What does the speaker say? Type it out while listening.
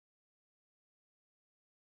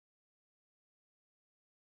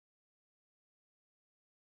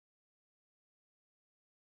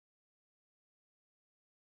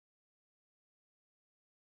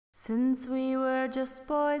Since we were just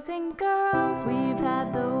boys and girls, we've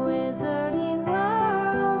had the wizarding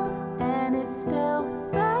world, and it's still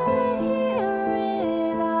right here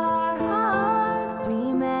in our hearts.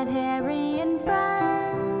 We met Harry and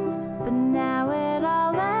friends, but now it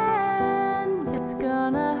all ends. It's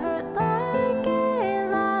gonna hurt like a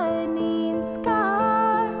lightning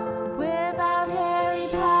scar without Harry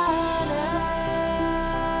Potter.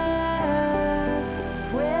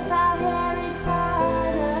 Without Harry Potter.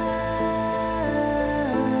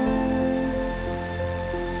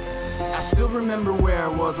 I still remember where I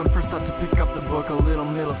was when first thought to pick up the book. A little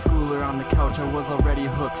middle schooler on the couch, I was already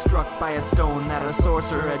hooked. Struck by a stone that a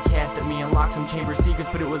sorcerer had cast at me. Unlocked some chamber secrets,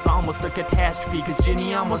 but it was almost a catastrophe. Cause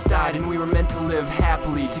Ginny almost died and we were meant to live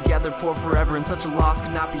happily together for forever, and such a loss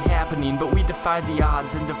could not be happening. But we defied the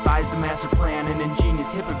odds and devised a master plan, an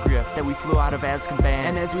ingenious hippogriff that we flew out of Azkaban.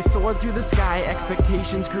 And as we soared through the sky,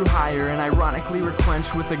 expectations grew higher, and ironically were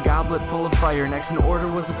quenched with a goblet full of fire. Next in order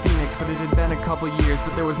was a phoenix, but it had been a couple years.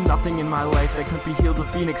 But there was nothing in my life that could be healed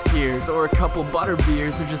with phoenix tears, or a couple butter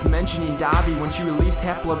beers, or just mentioning Dobby when she released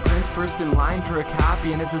Half-Blood Prince first in line for a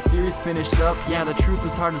copy. And as the series finished up, yeah, the truth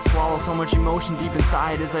was hard to swallow. So much emotion deep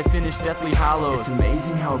inside as I finished Deathly Hallows. It's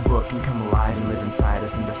amazing how a book can come alive and live inside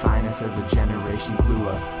us and define us as a generation, glue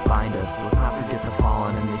us, bind us. Let's not forget the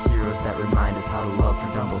fallen and the heroes that remind us how to love for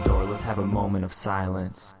Dumbledore. Let's have a moment of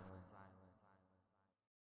silence.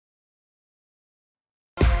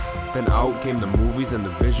 Then out came the movies and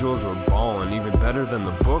the visuals were ballin', even better than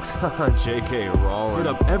the books, haha, J.K. Rowling. Hit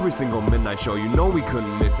up every single midnight show, you know we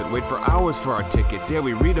couldn't miss it. Wait for hours for our tickets, yeah,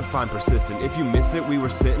 we redefined persistent. If you missed it, we were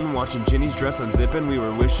sitting, watching Ginny's dress unzipping. We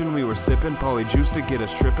were wishing, we were sipping, Polly juice to get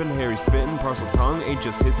us tripping. Harry spitting, parcel tongue, ain't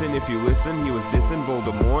just hissing. If you listen, he was dissing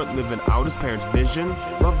Voldemort, living out his parents' vision.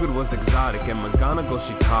 Lovegood was exotic, and McGonagall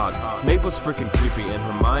she taught. Snape was freaking creepy, and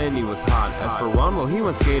Hermione was hot. As for Ron, well, he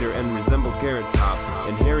went skater and resembled Garrett Top.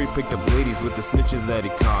 And Harry picked up ladies with the snitches that he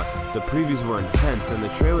caught. The previews were intense and the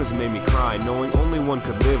trailers made me cry, knowing only one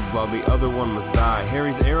could live while the other one must die.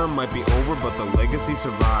 Harry's era might be over, but the legacy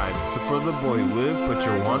survives. So for the boy who lived, put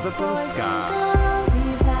your wands up to the sky.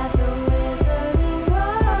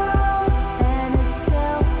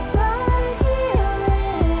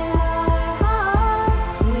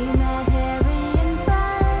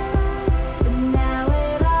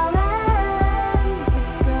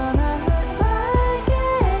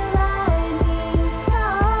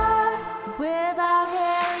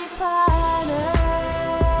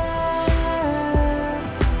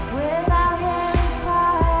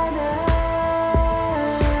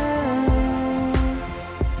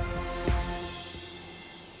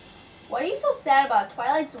 What are you so sad about?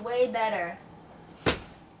 Twilight's way better.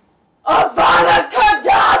 Avada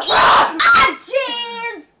Kedavra! Ah,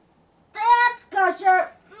 jeez! That's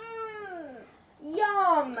gusher.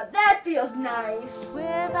 Yum. That feels nice.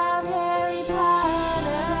 Without Harry Potter.